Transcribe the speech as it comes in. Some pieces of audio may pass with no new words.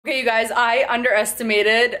Okay, you guys, I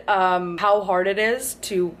underestimated how hard it is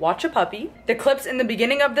to watch a puppy. The clips in the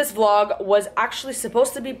beginning of this vlog was actually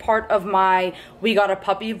supposed to be part of my We Got a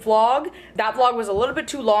Puppy vlog. That vlog was a little bit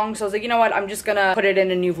too long, so I was like, you know what, I'm just gonna put it in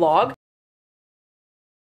a new vlog.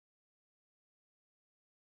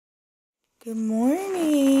 Good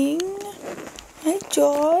morning. Hi,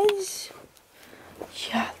 Jaws.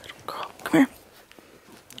 Yeah, little girl. Come here.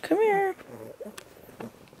 Come here.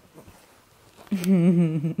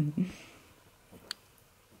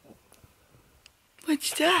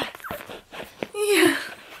 What's that? Yeah.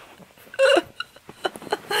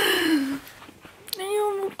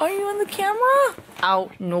 Are you on the camera?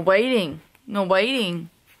 Ow, no biting. No biting.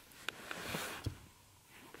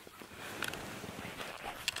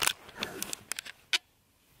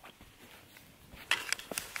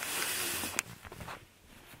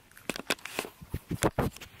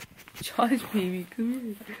 Josh, baby,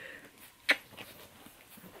 come here.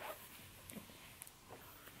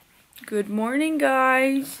 Good morning,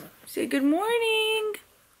 guys. Say good morning.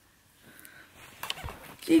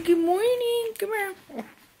 Say good morning. Come here.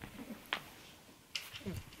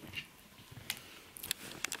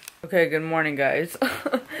 Okay, good morning, guys.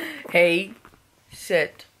 Hey,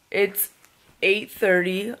 sit. It's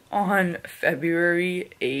 8:30 on February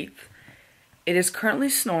 8th. It is currently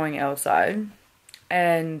snowing outside,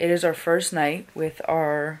 and it is our first night with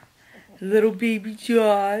our little baby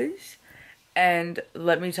Jaws. And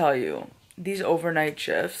let me tell you, these overnight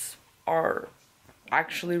shifts are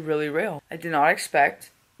actually really real. I did not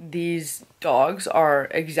expect. These dogs are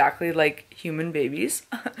exactly like human babies.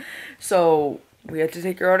 So we had to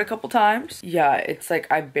take her out a couple times. Yeah, it's like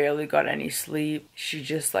I barely got any sleep. She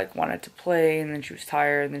just like wanted to play, and then she was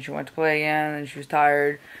tired, and then she wanted to play again, and then she was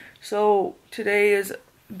tired. So today is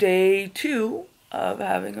day 2 of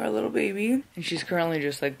having our little baby, and she's currently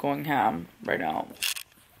just like going ham right now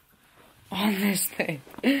on this thing,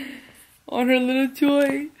 on her little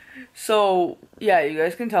toy. So yeah, you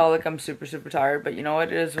guys can tell like I'm super tired, but you know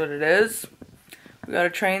what, it is what it is. We gotta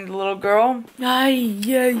train the little girl. Ay,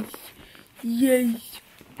 yes, yes.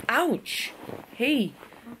 Ouch. Hey,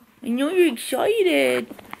 I know you're excited.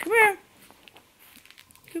 Come here.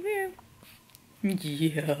 Come here.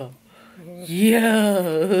 Yeah.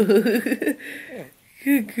 Yeah.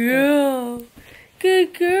 Good girl.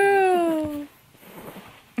 Good girl.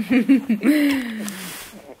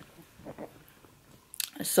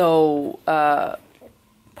 So,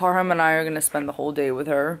 Parham and I are gonna spend the whole day with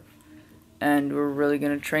her, and we're really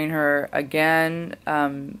gonna train her again.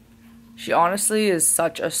 She honestly is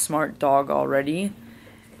such a smart dog already.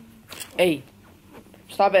 Hey,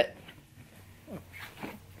 stop it.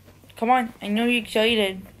 Come on, I know you're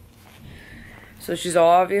excited. So she's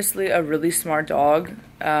obviously a really smart dog.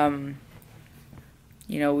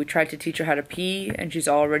 You know, we tried to teach her how to pee, and she's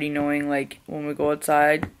already knowing, like, when we go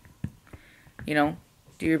outside, you know,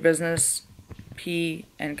 do your business, pee,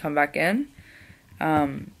 and come back in.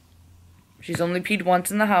 She's only peed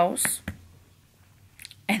once in the house,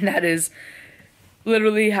 and that is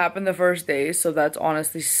literally happened the first day, so that's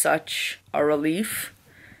honestly such a relief.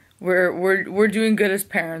 We're doing good as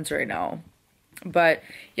parents right now. But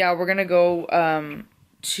yeah, we're gonna go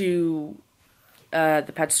to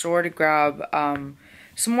the pet store to grab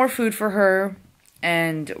some more food for her,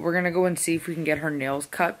 and we're gonna go and see if we can get her nails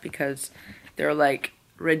cut because they're like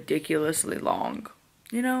ridiculously long,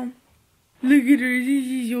 you know? Look at her, this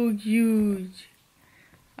is so cute.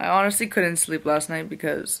 I honestly couldn't sleep last night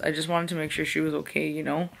because I just wanted to make sure she was okay, you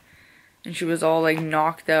know? And she was all like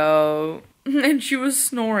knocked out, and she was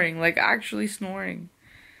snoring, like actually snoring.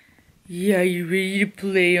 Yeah, you ready to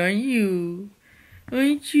play, aren't you?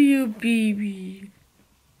 Aren't you, baby?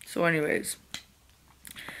 So anyways,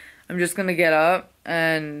 I'm just gonna get up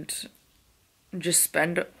and just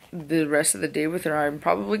spend the rest of the day with her. I'm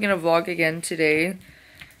probably gonna vlog again today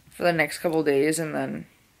for the next couple days, and then,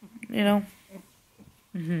 you know.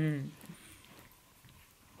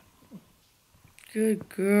 Good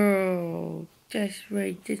girl. That's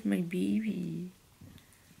right, that's my baby.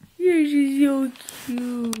 You're just so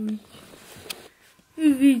cute.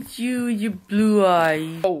 Look at you with your blue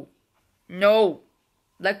eyes. Oh, no.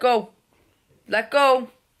 Let go. Let go.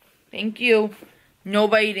 Thank you. No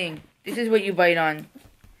biting. This is what you bite on.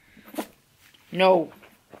 No.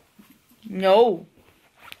 No.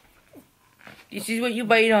 This is what you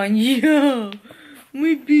bite on. Yeah.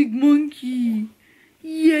 My big monkey.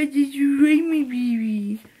 Yeah, that's right, my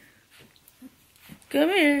baby. Come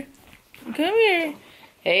here. Come here.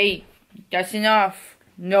 Hey, that's enough.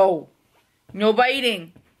 No. No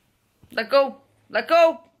biting. Let go. Let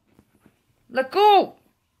go. Let go.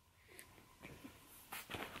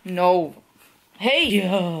 No. Hey!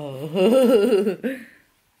 Yo!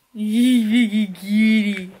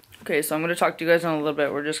 Kitty. Okay, so I'm gonna talk to you guys in a little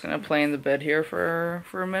bit. We're just gonna play in the bed here for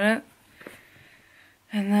a minute.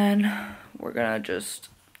 And then we're gonna just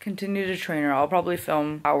continue to train her. I'll probably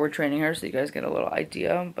film how we're training her so you guys get a little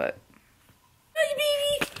idea, but...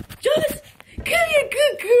 Hi, baby! Just come here,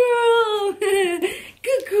 good girl!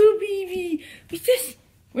 Good girl, baby! What's this?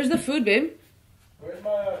 Where's the food, babe? Where's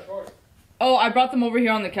my shorts? Oh, I brought them over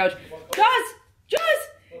here on the couch. Joss!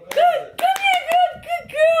 Good! Come here,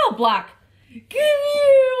 good girl! Black. Come here!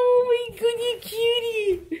 Oh my god, you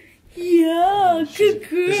cutie! Yeah, good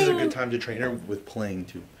girl. This is a good time to train her with playing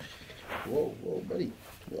too. Whoa, whoa, buddy.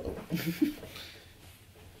 Whoa.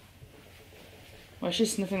 Why is she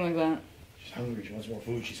sniffing like that? She's hungry. She wants more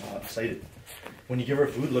food. She's all excited. When you give her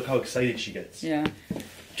food, look how excited she gets. Yeah.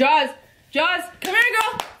 Jaws! Jaws! Come here,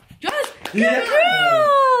 girl! Jaws! Good Yeah.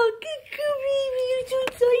 girl! Good girl, baby! You're so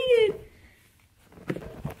excited!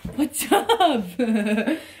 What's up?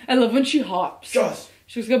 I love when she hops. Jaws!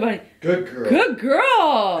 She was good, buddy. Good girl. Good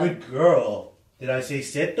girl! Good girl. Did I say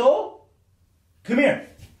sit though? Come here.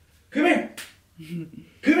 Come here.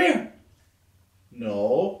 Come here.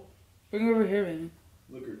 No. Bring her over here, baby.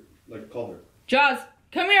 Look her. Like, call her. Jaws!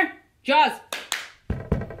 Come here! Jaws!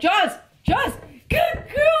 Jaws! Jaws! Good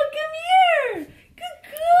girl! Come here! Good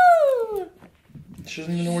girl! She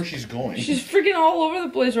doesn't even know where she's going. She's freaking all over the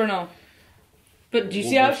place right now. But do you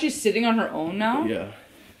see how she's sitting on her own now? Yeah.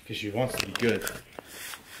 Because she wants to be good.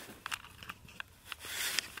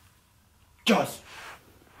 Joss!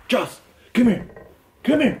 Joss! Come here!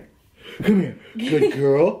 Come here! Come here! Good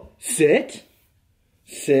girl. Sit.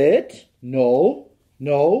 Sit. No.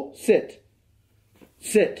 No. Sit.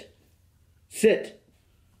 Sit. Sit.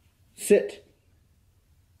 Sit.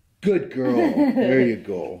 Good girl. There you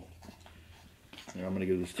go. Here, I'm gonna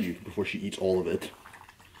give this to you before she eats all of it.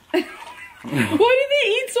 Why did they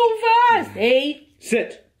eat so fast? Hey.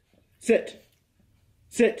 Sit. Sit.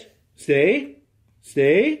 Sit. Stay.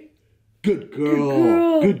 Stay. Good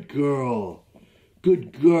girl. Good girl.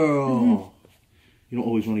 Good girl. You don't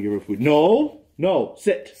always want to give her food. No. No.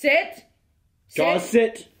 Sit. Sit. Jaws,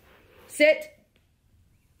 sit. Sit.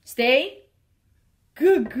 Stay.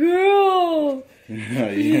 Good girl.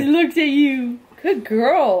 He looked at you. Good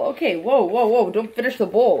girl. Okay. Whoa, whoa, whoa. Don't finish the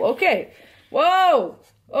bowl. Okay. Whoa.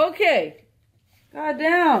 Okay. God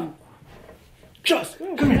damn. Jaws,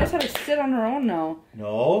 She come here. knows how to sit on her own now.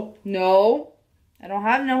 No. No. I don't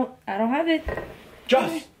have it.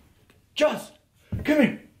 Jaws. Jaws. Come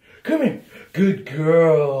here. Come here. Good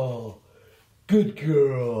girl. Good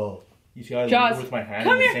girl. You see how I Jaws, leave with my hand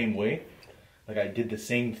come in the here. same way? Like I did the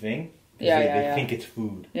same thing? Yeah, They think it's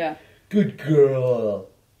food. Yeah. Good girl.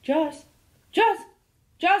 Jaws. Jaws.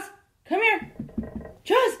 Jaws. Come here.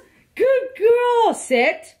 Jaws. Good girl.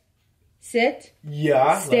 Sit. Sit.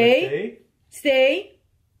 Yeah. Stay. Stay.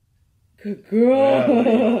 Good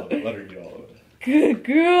girl. Let her eat all of it. Good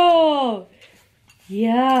girl.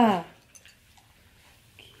 Yeah.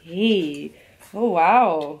 Okay. Oh,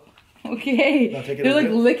 wow. Okay. Now take it They're like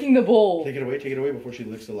away. licking the bowl. Take it away before she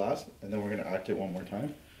licks the last, and then we're gonna act it one more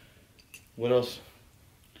time. What else?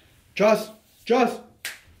 Jaws! Jaws!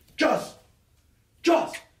 Jaws!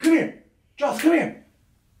 Jaws! Come here! Jaws, come here!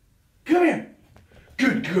 Come here!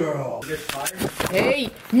 Good girl! Hey,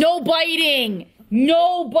 no biting!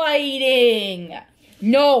 No biting!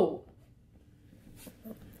 No!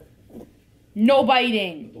 No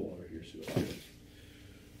biting! The water here,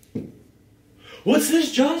 Sue. What's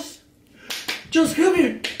this, Jaws? Jaws, come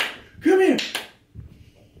here! Come here!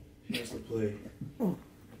 She has to play.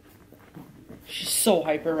 She's so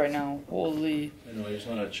hyper right now. Holy. I know, I just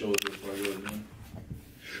want to show it before I go again.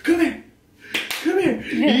 Come here! Come here!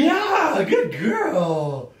 Yeah! Good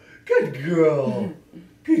girl! Good girl!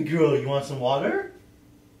 Good girl. You want some water?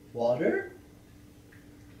 Water?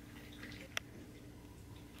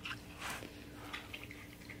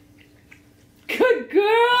 Good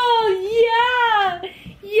girl! Yeah!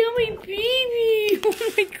 Yeah, my baby!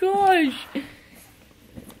 Oh my gosh!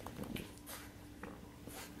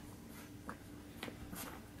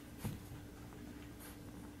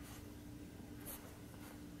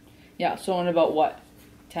 Yeah, so in about what?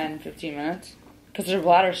 10, 15 minutes? Because their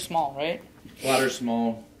bladder's small, right? Bladder's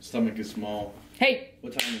small. Stomach is small. Hey!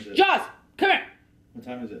 What time is it? Jaws! Come here! What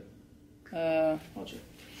time is it? I'll check.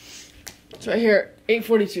 It's right here.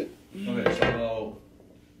 8:42. Okay, so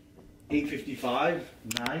 8:55,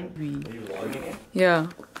 9. Are you vlogging? Yeah.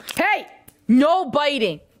 Hey! No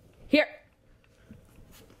biting! Here!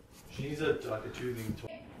 She needs a toothing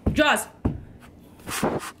toy. Jaws!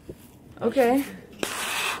 Okay.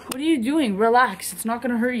 What are you doing? Relax. It's not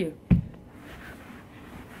gonna hurt you.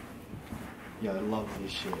 Yeah, I love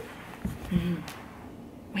this shit.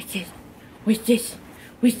 What's this? What's this?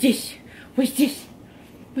 What's this? What's this?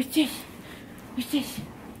 What's this? What's this?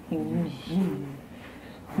 Ooh, ooh.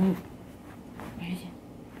 Ooh. What is it?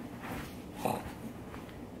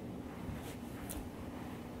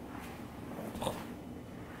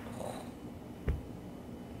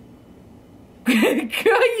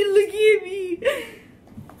 Girl, you looking at me.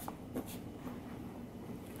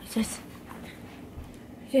 What's this?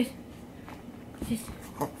 What's this? What's this?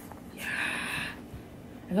 Yeah.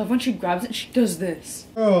 I love when she grabs it, she does this.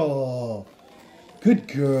 Oh, good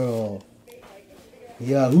girl.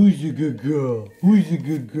 Yeah, who's a good girl? Who's a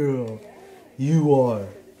good girl? You are.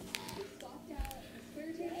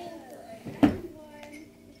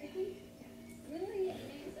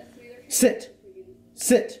 Sit.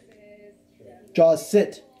 Sit. Jaws,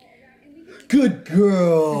 sit. Good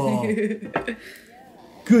girl.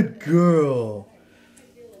 Good girl.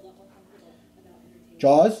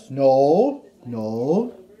 Jaws, no.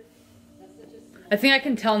 No. I think I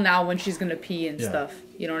can tell now when she's gonna pee and Yeah. stuff.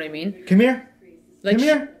 You know what I mean? Come here. Like Come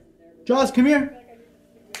here. Jaws, come here.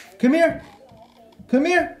 Come here. Come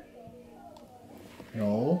here.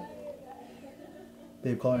 No.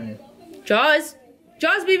 Babe, call her name. Jaws!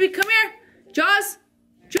 Jaws, baby, come here! Jaws!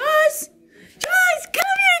 Jaws! Jaws,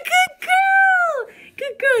 come here! Good girl!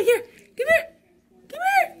 Good girl, here! Come here! Come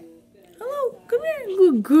here! Hello, come here!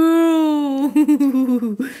 Good girl!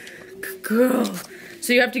 Good girl!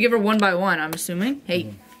 So you have to give her one by one, I'm assuming?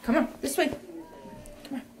 Hey, come on, this way.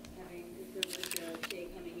 Come here.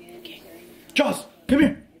 Okay. Jaws, come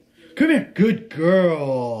here. Come here. Good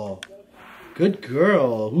girl. Good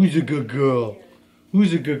girl. Who's a good girl?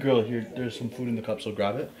 Who's a good girl? Here, there's some food in the cup, so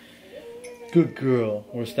grab it. Good girl.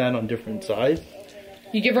 We'll stand on different sides.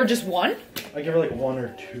 You give her just one? I give her like 1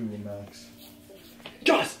 or 2 max.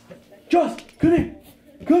 Jaws! Jaws! Come here!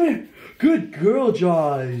 Come here! Good girl,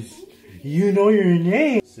 Jaws! You know your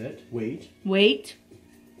name! Sit. Wait. Wait.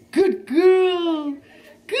 Good girl!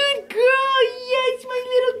 Good girl! Yes, my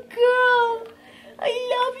little girl! I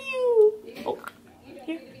love you! Oh,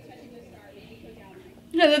 here.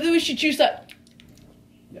 Yeah, that's the way she chews that.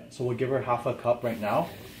 Yeah, so we'll give her half a cup right now.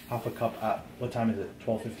 Half a cup at, what time is it?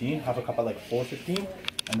 12:15? Half a cup at like 4:15.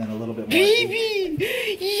 And then a little bit more. Baby!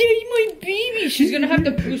 Yay, my baby! She's gonna have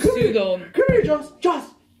to poo too, though. Come here, Jaws!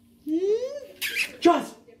 Jaws!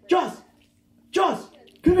 Jaws! Jaws! Jaws!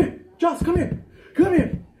 Come here! Jaws, come here! Come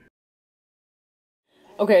here!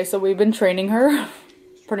 Okay, so we've been training her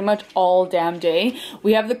pretty much all damn day.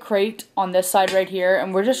 We have the crate on this side right here,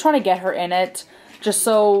 and we're just trying to get her in it, just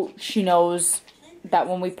so she knows that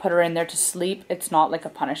when we put her in there to sleep, it's not like a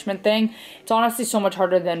punishment thing. It's honestly so much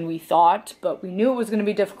harder than we thought, but we knew it was going to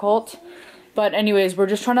be difficult. But anyways, we're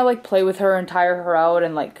just trying to like play with her and tire her out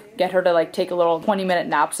and like get her to like take a little 20-minute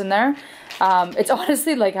naps in there. It's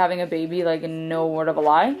honestly like having a baby, like no word of a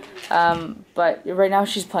lie. But right now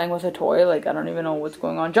she's playing with a toy. Like I don't even know what's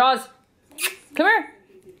going on. Jaws, come here.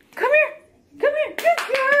 Come here. Come here. Good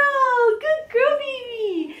girl. Good girl,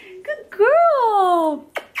 baby. Good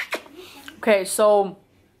girl. Okay, so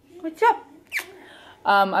what's up?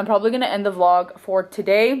 I'm probably going to end the vlog for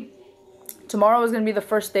today. Tomorrow is going to be the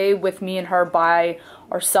first day with me and her by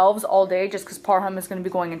ourselves all day, just because Parham is going to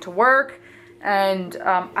be going into work. And,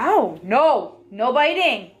 ow, no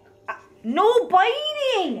biting. No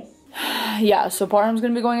biting. Yeah, so Parham's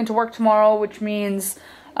going to be going into work tomorrow, which means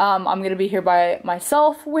I'm going to be here by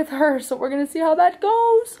myself with her. So we're going to see how that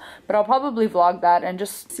goes. But I'll probably vlog that and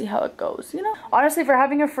just see how it goes, you know? Honestly, for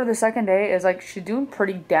having her for the second day is like, she's doing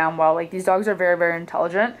pretty damn well. Like, these dogs are very, very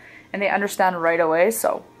intelligent and they understand right away,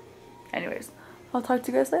 so... Anyways, I'll talk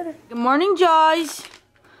to you guys later. Good morning, Jaws.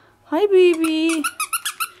 Hi, baby.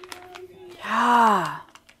 Yeah.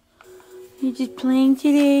 You just playing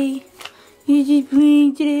today? You just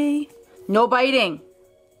playing today? No biting.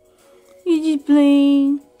 You just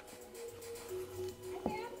playing.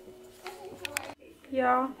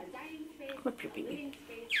 Yeah. Come up here, baby.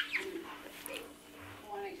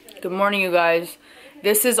 Good morning, you guys.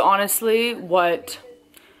 This is honestly what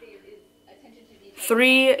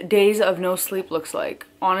 3 days of no sleep looks like.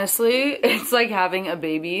 Honestly, it's like having a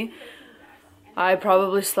baby. I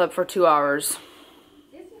probably slept for 2 hours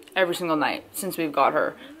every single night since we've got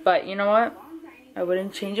her. But you know what? I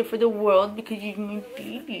wouldn't change it for the world because you're my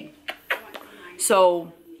baby.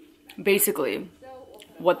 So basically,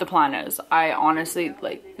 what the plan is, I honestly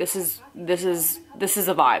like this is a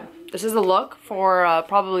vibe. This is a look for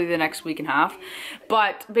probably the next week and a half.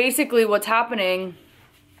 But basically, what's happening?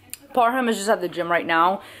 Parham is just at the gym right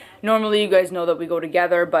now. Normally, you guys know that we go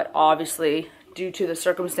together, but obviously, due to the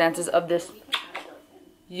circumstances of this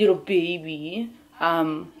little baby,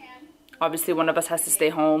 obviously one of us has to stay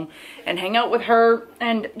home and hang out with her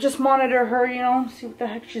and just monitor her, you know, see what the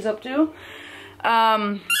heck she's up to.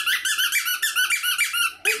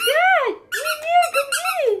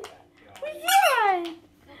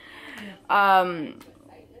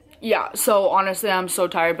 Yeah, so honestly, I'm so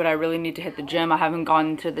tired, but I really need to hit the gym. I haven't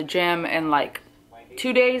gone to the gym in like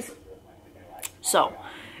 2 days. So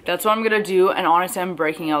that's what I'm gonna do. And honestly, I'm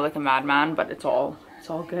breaking out like a madman, but it's all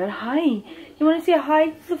good. Hi. You wanna say hi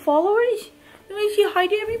to the followers? You wanna say hi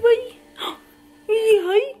to everybody? You say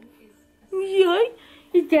hi? You say hi?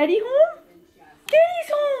 Is Daddy home?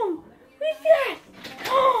 Daddy's home! Who's that?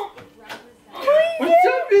 Oh, hi, What's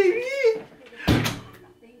up, baby?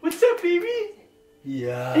 What's up, baby?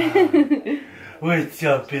 Yeah. What's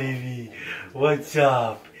up, baby? What's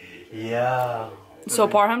up? Yeah. So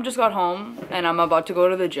Parham just got home, and I'm about to go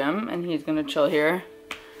to the gym, and he's gonna chill here.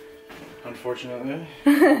 Unfortunately.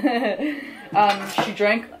 She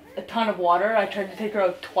drank a ton of water. I tried to take her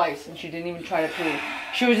out twice, and she didn't even try to poo.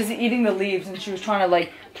 She was just eating the leaves, and she was trying to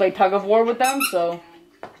like play tug of war with them. So,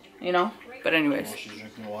 you know. But anyways, She's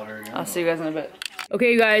drinking water again. I'll see you guys in a bit.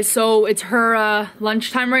 Okay, you guys. So it's her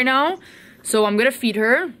lunchtime right now. So I'm gonna feed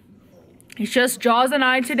her. It's just Jaws and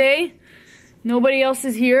I today. Nobody else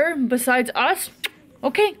is here besides us.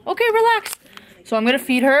 Okay, relax. So I'm gonna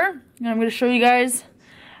feed her, and I'm gonna show you guys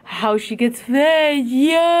how she gets fed.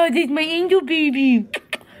 Yeah, this is my angel baby.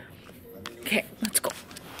 Okay, let's go.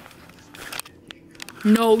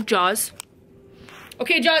 No, Jaws.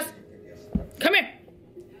 Okay, Jaws. Come here.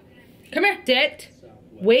 Come here. Sit.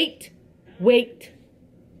 Wait. Wait.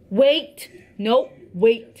 Wait. No,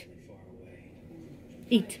 wait.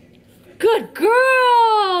 Eat. Good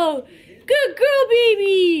girl! Good girl,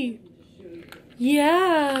 baby!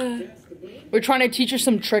 Yeah. We're trying to teach her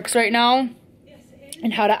some tricks right now.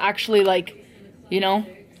 And how to actually, like, you know,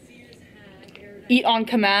 eat on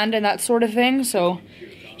command and that sort of thing. So,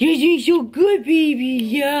 you're doing so good, baby.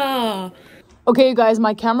 Yeah. Okay, you guys,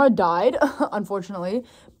 my camera died, unfortunately.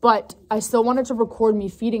 But I still wanted to record me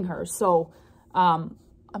feeding her. So, I'm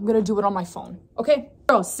going to do it on my phone. Okay?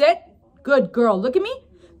 Girl, sit. Good girl. Look at me.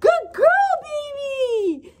 Good girl,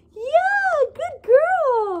 baby. Yeah, good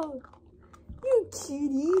girl. You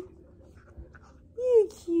cutie. You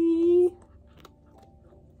cutie.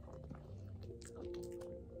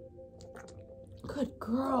 Good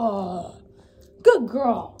girl. Good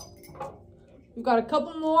girl. We've got a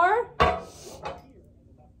couple more.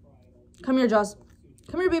 Come here, Jaws.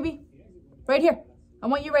 Come here, baby. Right here. I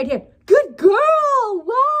want you right here. Good girl.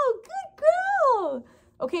 Wow, good girl.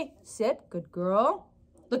 Okay, sit. Good girl.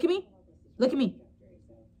 Look at me. Look at me.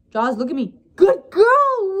 Jaws, look at me. Good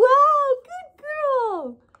girl. Wow, good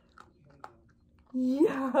girl.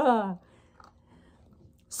 Yeah.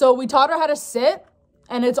 So we taught her how to sit,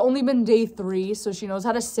 and it's only been day 3, so she knows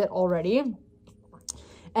how to sit already.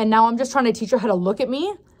 And now I'm just trying to teach her how to look at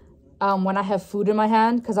me when I have food in my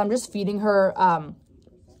hand, because I'm just feeding her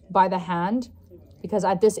by the hand, because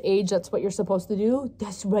at this age, that's what you're supposed to do.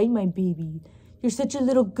 That's right, my baby. You're such a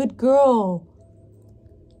little good girl.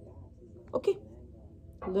 Okay,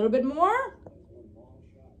 a little bit more.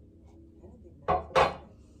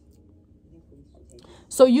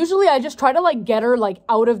 So usually I just try to like get her like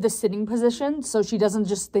out of the sitting position so she doesn't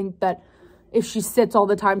just think that if she sits all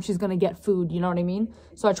the time she's gonna get food, you know what I mean?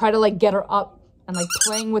 So I try to like get her up and like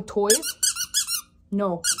playing with toys.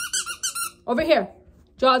 No. Over here.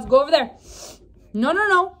 Jaws, go over there. No, no,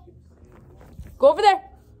 no. Go over there.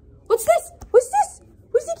 What's this? What's this?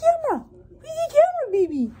 Where's the camera? Where's the camera,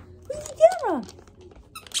 baby? Where's the camera?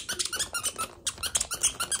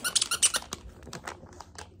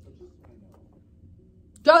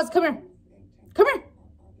 Jaws, come here. Come here.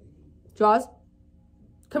 Jaws.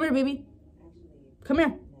 Come here, baby. Come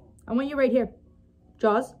here. I want you right here.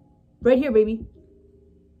 Jaws. Right here, baby.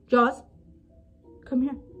 Jaws. Come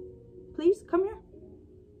here. Please, come here.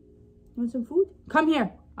 You want some food? Come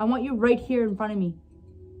here. I want you right here in front of me.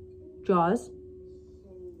 Jaws.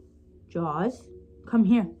 Jaws. Come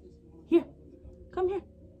here. Here. Come here.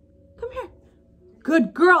 Come here.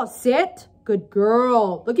 Good girl. Sit. Good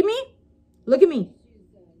girl. Look at me. Look at me.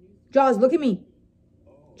 Jaws, look at me.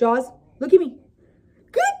 Jaws, look at me.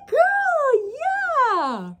 Good girl.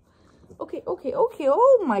 Yeah. Okay, okay, okay.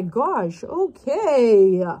 Oh my gosh.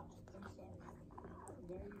 Okay.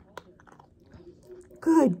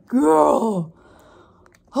 Good girl.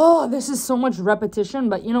 Oh, this is so much repetition,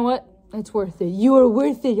 but you know what? It's worth it. You are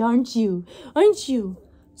worth it, aren't you? Aren't you?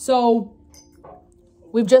 So,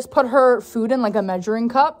 we've just put her food in like a measuring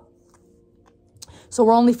cup. So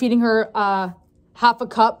we're only feeding her half a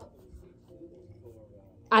cup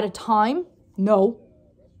at a time. No.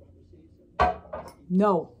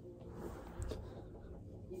 No.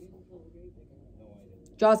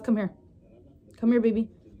 Jaws, come here. Come here, baby.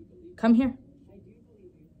 Come here.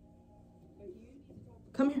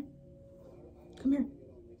 Come here. Come here.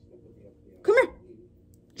 Come here.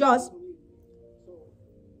 Jaws.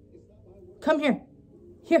 Come here.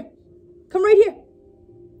 Here. Come right here.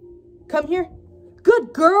 Come here.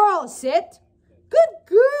 Good girl. Sit. Good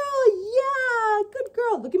girl. Yeah. Good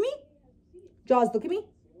girl. Look at me. Jaws, look at me.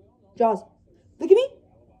 Jaws, look at me.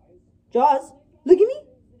 Jaws, look at me.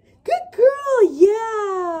 Good girl.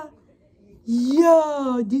 Yeah.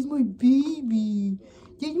 Yeah. This is my baby.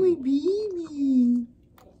 This is my baby.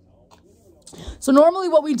 So normally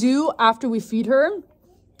what we do after we feed her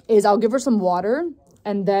is I'll give her some water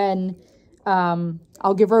and then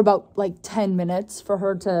I'll give her about like 10 minutes for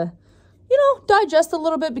her to, you know, digest a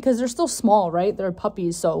little bit because they're still small, right? They're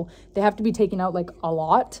puppies, so they have to be taken out like a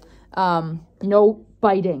lot. No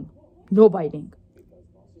biting. No biting.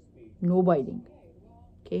 No biting.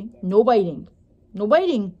 Okay? No biting. No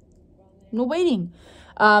biting. No biting.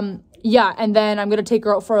 Yeah, and then I'm going to take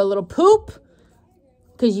her out for a little poop.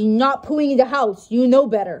 Because you're not pooing in the house. You know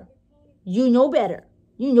better. You know better.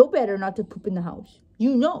 You know better not to poop in the house.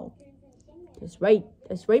 You know. That's right.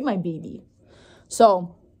 That's right, my baby.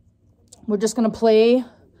 So, we're just going to play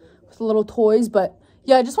with little toys. But,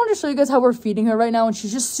 yeah, I just wanted to show you guys how we're feeding her right now. And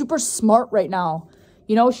she's just super smart right now.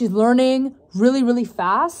 You know, she's learning really, really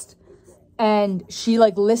fast. And she,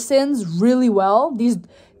 like, listens really well.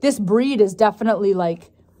 This breed is definitely,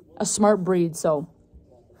 like, a smart breed. So,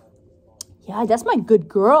 yeah, that's my good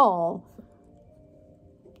girl.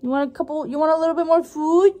 You want a little bit more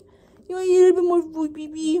food? You want a little bit more food,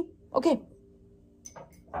 baby? Okay.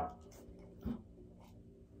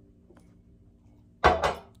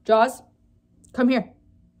 Jaws, come here.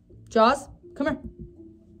 Jaws, come here.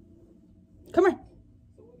 Come here.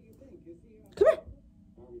 Come here.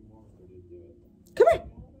 Come here.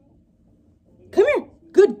 Come here.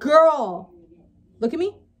 Good girl. Look at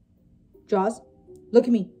me. Jaws, look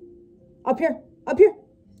at me. Up here. Up here.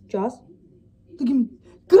 Jaws, look at me.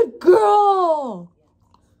 Good girl.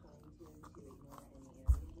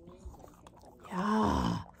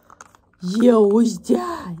 Yeah. Yo, what's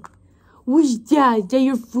that? What's that? Is that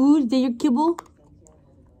your food? Is that your kibble?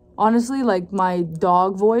 Honestly, like, my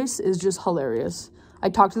dog voice is just hilarious. I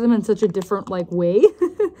talk to them in such a different, like, way.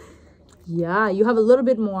 Yeah, you have a little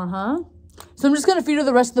bit more, huh? So I'm just going to feed her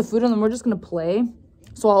the rest of the food, and then we're just going to play.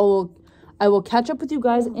 So I will catch up with you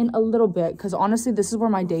guys in a little bit, because honestly, this is where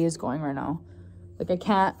my day is going right now. Like, I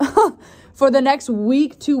can't. For the next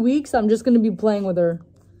week, 2 weeks, I'm just going to be playing with her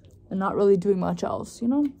and not really doing much else, you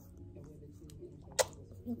know?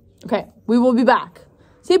 Okay, we will be back.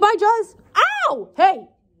 Say bye, Jaws. Ow! Hey!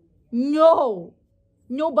 No!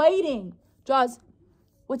 No biting. Jaws,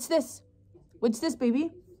 what's this? What's this,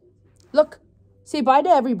 baby? Look, say bye to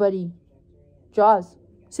everybody. Jaws,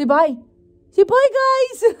 say bye. Say bye,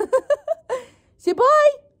 guys. Say bye.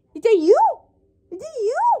 Is that you? Is that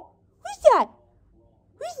you? Who's that?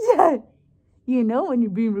 Who's that? You know when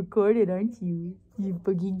you're being recorded, aren't you? You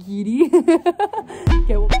fucking kitty.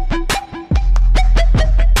 Okay,